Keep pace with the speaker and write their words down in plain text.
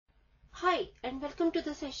Hi and welcome to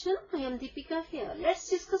the session. I am Deepika here. Let's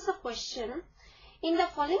discuss a question. In the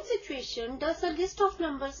following situation, does a list of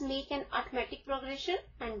numbers make an arithmetic progression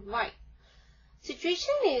and why?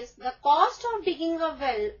 Situation is the cost of digging a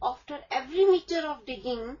well after every meter of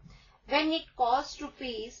digging when it costs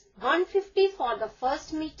rupees 150 for the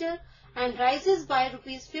first meter and rises by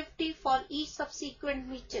rupees 50 for each subsequent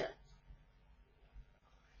meter.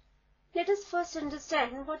 Let us first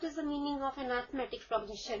understand what is the meaning of an arithmetic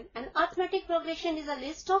progression. An arithmetic progression is a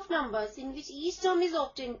list of numbers in which each term is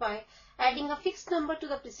obtained by adding a fixed number to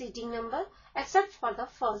the preceding number except for the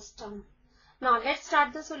first term. Now let's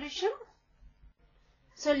start the solution.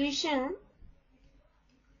 Solution.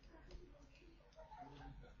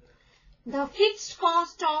 The fixed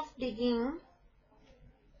cost of digging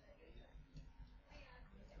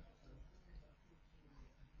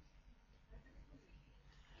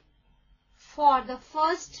for the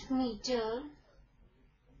first meter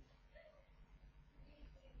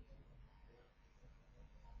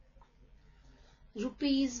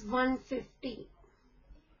rupees 150.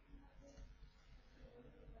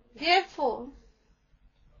 Therefore,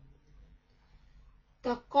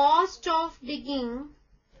 the cost of digging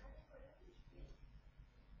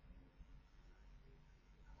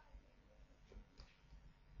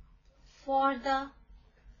for the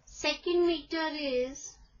second meter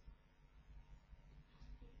is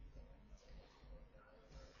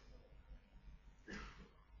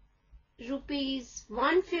rupees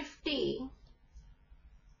 150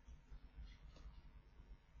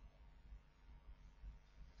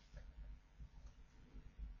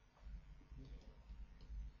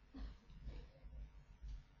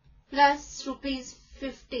 plus rupees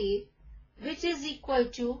 50, which is equal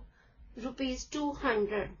to rupees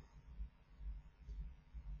 200.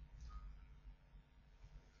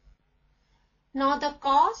 Now the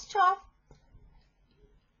cost of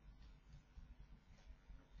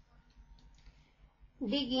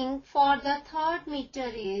digging for the third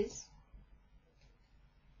meter is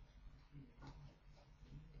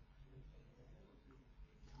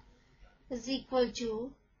equal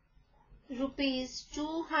to rupees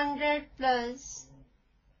 200 plus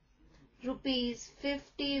rupees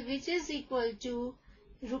 50, which is equal to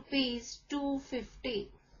rupees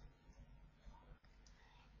 250.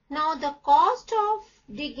 Now the cost of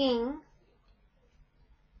digging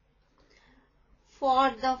for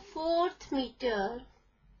the fourth meter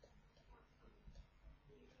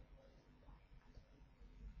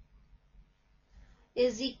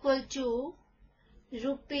is equal to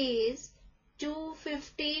rupees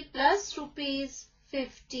 250 plus rupees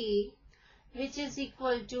 50, which is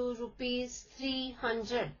equal to rupees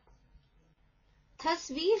 300. Thus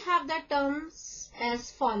we have the terms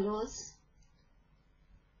as follows.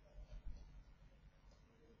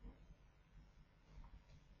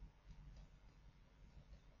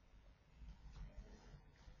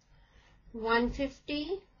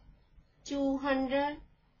 $150, $200,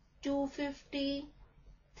 $250,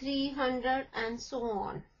 $300 and so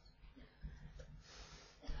on.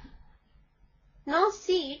 Now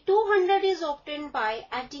see, 200 is obtained by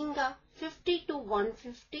adding a 50 to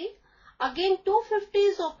 150. Again 250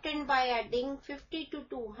 is obtained by adding 50 to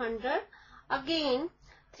 200. Again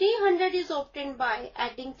 300 is obtained by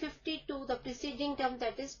adding 50 to the preceding term,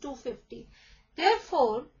 that is 250.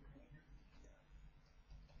 Therefore,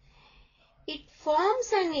 it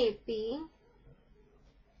forms an AP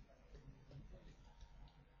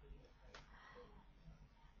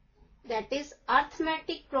that is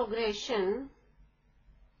arithmetic progression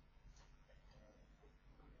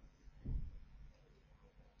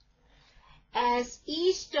as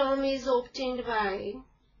each term is obtained by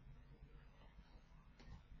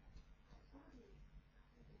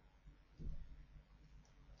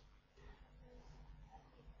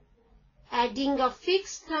adding a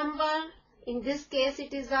fixed number. In this case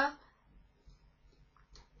it is a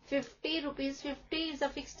 50, rupees 50 is a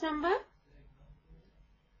fixed number,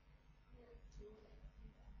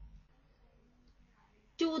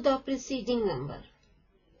 to the preceding number.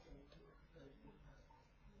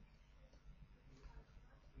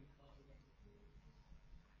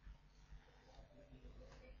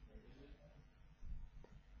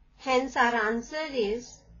 Hence our answer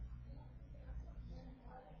is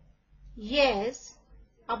yes,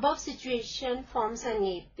 above situation forms an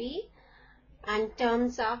AP and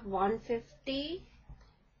terms of 150,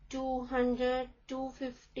 200,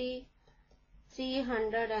 250,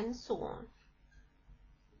 300 and so on.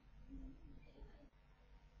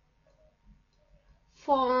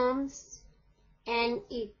 Forms an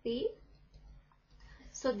AP.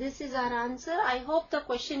 So this is our answer. I hope the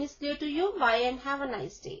question is clear to you. Bye and have a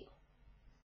nice day.